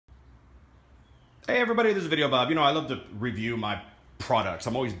Hey everybody, this is Video Bob. You know, I love to review my products.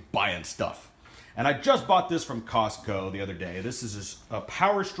 I'm always buying stuff. And I just bought this from Costco the other day. This is a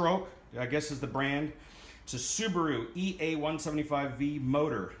Powerstroke, I guess is the brand. It's a Subaru EA175V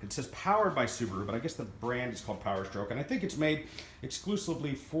motor. It says powered by Subaru, but I guess the brand is called Powerstroke. And I think it's made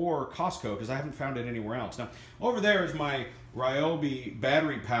exclusively for Costco because I haven't found it anywhere else. Now, over there is my Ryobi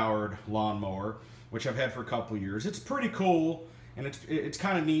battery-powered lawnmower, which I've had for a couple of years. It's pretty cool, and it's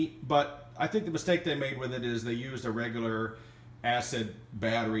kind of neat, but I think the mistake they made with it is they used a regular acid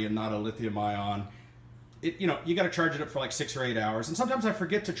battery and not a lithium ion. You know, you got to charge it up for like 6 or 8 hours, and sometimes I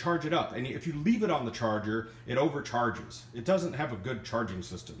forget to charge it up. And if you leave it on the charger, it overcharges. It doesn't have a good charging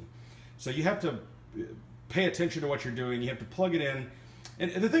system. So you have to pay attention to what you're doing. You have to plug it in,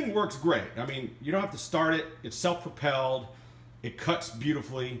 and the thing works great. I mean, you don't have to start it. It's self-propelled. It cuts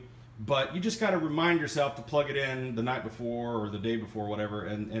beautifully. But you just got to remind yourself to plug it in the night before or the day before, whatever.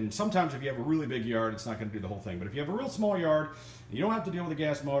 And sometimes if you have a really big yard, it's not going to do the whole thing. But if you have a real small yard, and you don't have to deal with a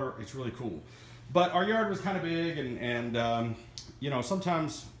gas motor, it's really cool. But our yard was kind of big, and you know,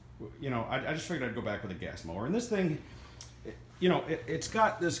 sometimes, you know, I just figured I'd go back with a gas mower. And this thing, you know, it's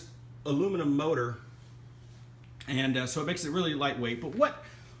got this aluminum motor, and so it makes it really lightweight. But what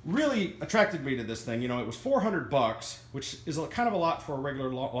really attracted me to this thing, you know, it was $400, which is kind of a lot for a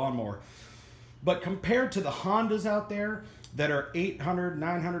regular lawnmower. But compared to the Hondas out there that are $800,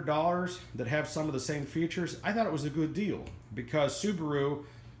 $900 that have some of the same features, I thought it was a good deal because Subaru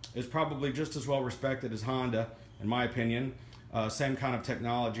is probably just as well respected as Honda, in my opinion. Same kind of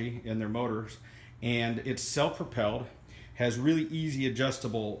technology in their motors, and it's self-propelled, has really easy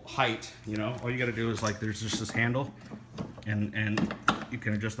adjustable height. You know, all you got to do is, like, there's just this handle, and you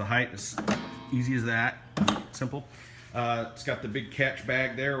can adjust the height as easy as that. Simple. It's got the big catch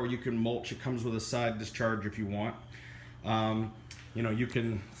bag there where you can mulch. It comes with a side discharge if you want. You know, you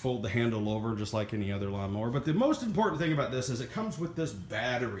can fold the handle over just like any other lawnmower. But the most important thing about this is it comes with this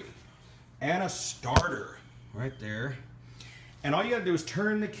battery and a starter right there. And all you gotta do is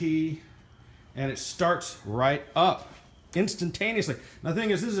turn the key and it starts right up instantaneously. Now the thing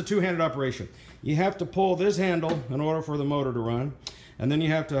is, this is a two-handed operation. You have to pull this handle in order for the motor to run, and then you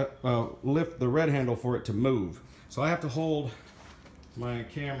have to lift the red handle for it to move. So I have to hold my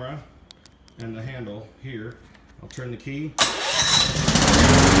camera and the handle here. I'll turn the key.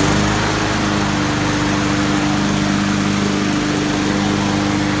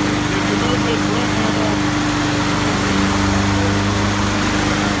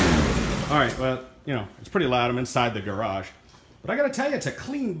 All right, well, you know, it's pretty loud. I'm inside the garage. But I gotta tell you, it's a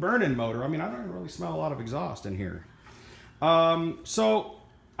clean burning motor. I mean, I don't really smell a lot of exhaust in here. So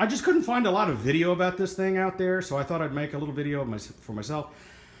I just couldn't find a lot of video about this thing out there, so I thought I'd make a little video for myself.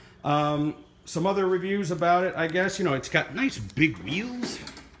 Some other reviews about it, I guess. You know, it's got nice big wheels,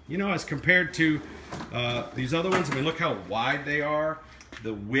 you know, as compared to these other ones. I mean, look how wide they are.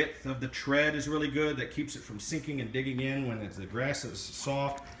 The width of the tread is really good. That keeps it from sinking and digging in when the grass is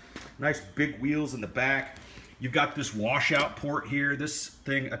soft. Nice big wheels in the back. You've got this washout port here. This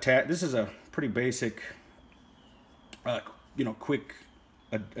thing attached. This is a pretty basic, you know, quick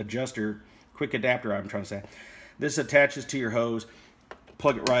adjuster, quick adapter. I'm trying to say. This attaches to your hose.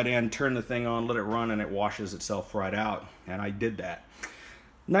 Plug it right in, turn the thing on, let it run, and it washes itself right out. And I did that.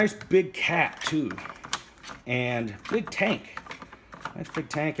 Nice big cap too, and big tank. Nice big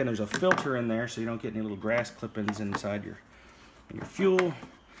tank, and there's a filter in there so you don't get any little grass clippings inside your fuel.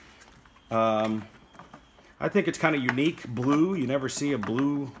 I think it's kind of unique, blue. You never see a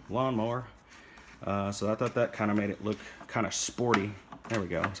blue lawnmower. So I thought that kind of made it look kind of sporty. There we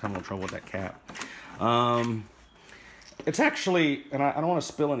go. I was having a little trouble with that cap. It's actually, and I don't want to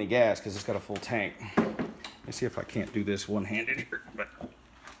spill any gas because it's got a full tank. Let's see if I can't do this one-handed here. But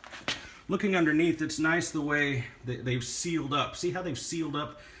looking underneath, it's nice the way they've sealed up. See how they've sealed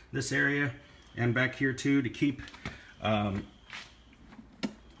up this area and back here too to keep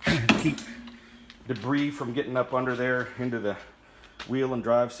debris from getting up under there into the wheel and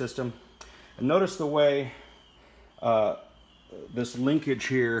drive system. And notice the way this linkage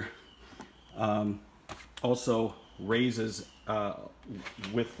here also raises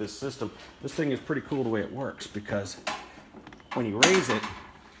with this system. This thing is pretty cool the way it works, because when you raise it,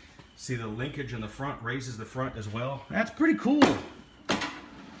 see the linkage in the front raises the front as well. That's pretty cool.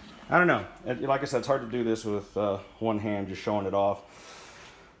 I don't know. Like I said, it's hard to do this with one hand, just showing it off.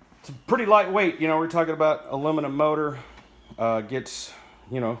 It's pretty lightweight. You know, we're talking about aluminum motor. Gets,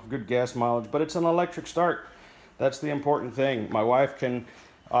 you know, good gas mileage, but it's an electric start. That's the important thing. My wife can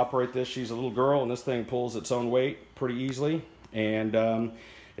operate this. She's a little girl, and this thing pulls its own weight pretty easily, and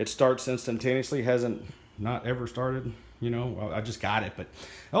it starts instantaneously. Hasn't not ever started, you know. I just got it. But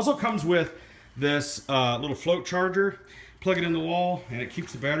it also comes with this little float charger, plug it in the wall, and it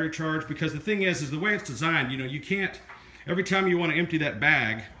keeps the battery charged. Because the thing is the way it's designed, you know, you can't, every time you want to empty that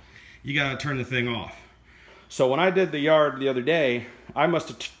bag, you gotta turn the thing off. So when I did the yard the other day, I must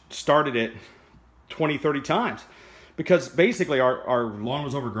have started it 20, 30 times. Because basically our lawn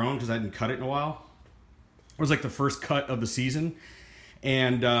was overgrown because I hadn't cut it in a while. It was like the first cut of the season.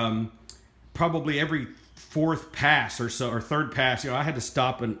 And probably every fourth pass or so, or third pass, you know, I had to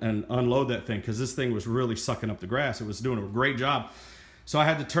stop and unload that thing because this thing was really sucking up the grass. It was doing a great job. So I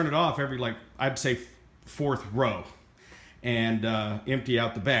had to turn it off every, like, I'd say fourth row and empty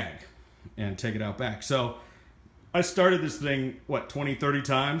out the bag and take it out back. So I started this thing, what, 20, 30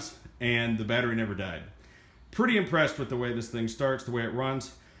 times, and the battery never died. Pretty impressed with the way this thing starts, the way it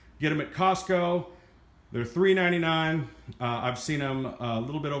runs. Get them at Costco. They're $3.99. I've seen them a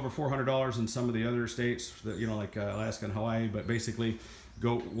little bit over $400 in some of the other states, that, you know, like Alaska and Hawaii. But basically,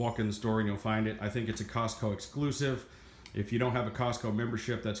 go walk in the store and you'll find it. I think it's a Costco exclusive. If you don't have a Costco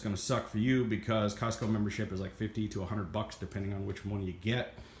membership, that's going to suck for you because Costco membership is like 50 to 100 bucks depending on which one you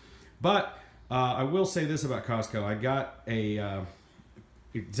get. But I will say this about Costco. I got a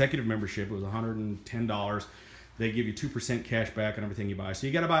executive membership. It was $110. They give you 2% cash back on everything you buy. So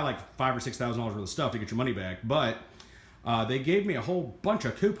you got to buy like $5,000 or $6,000 worth of stuff to get your money back. But they gave me a whole bunch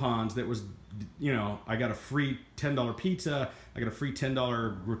of coupons that was, you know, I got a free $10 pizza. I got a free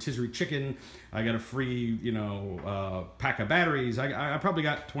 $10 rotisserie chicken. I got a free, you know, pack of batteries. I probably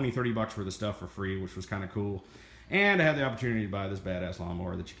got 20, 30 bucks worth of stuff for free, which was kind of cool. And I had the opportunity to buy this badass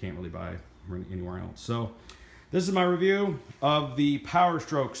lawnmower that you can't really buy anywhere else. So this is my review of the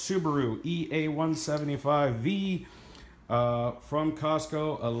Powerstroke Subaru EA175V from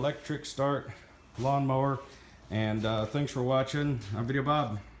Costco electric start lawnmower. And thanks for watching. I'm Video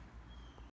Bob.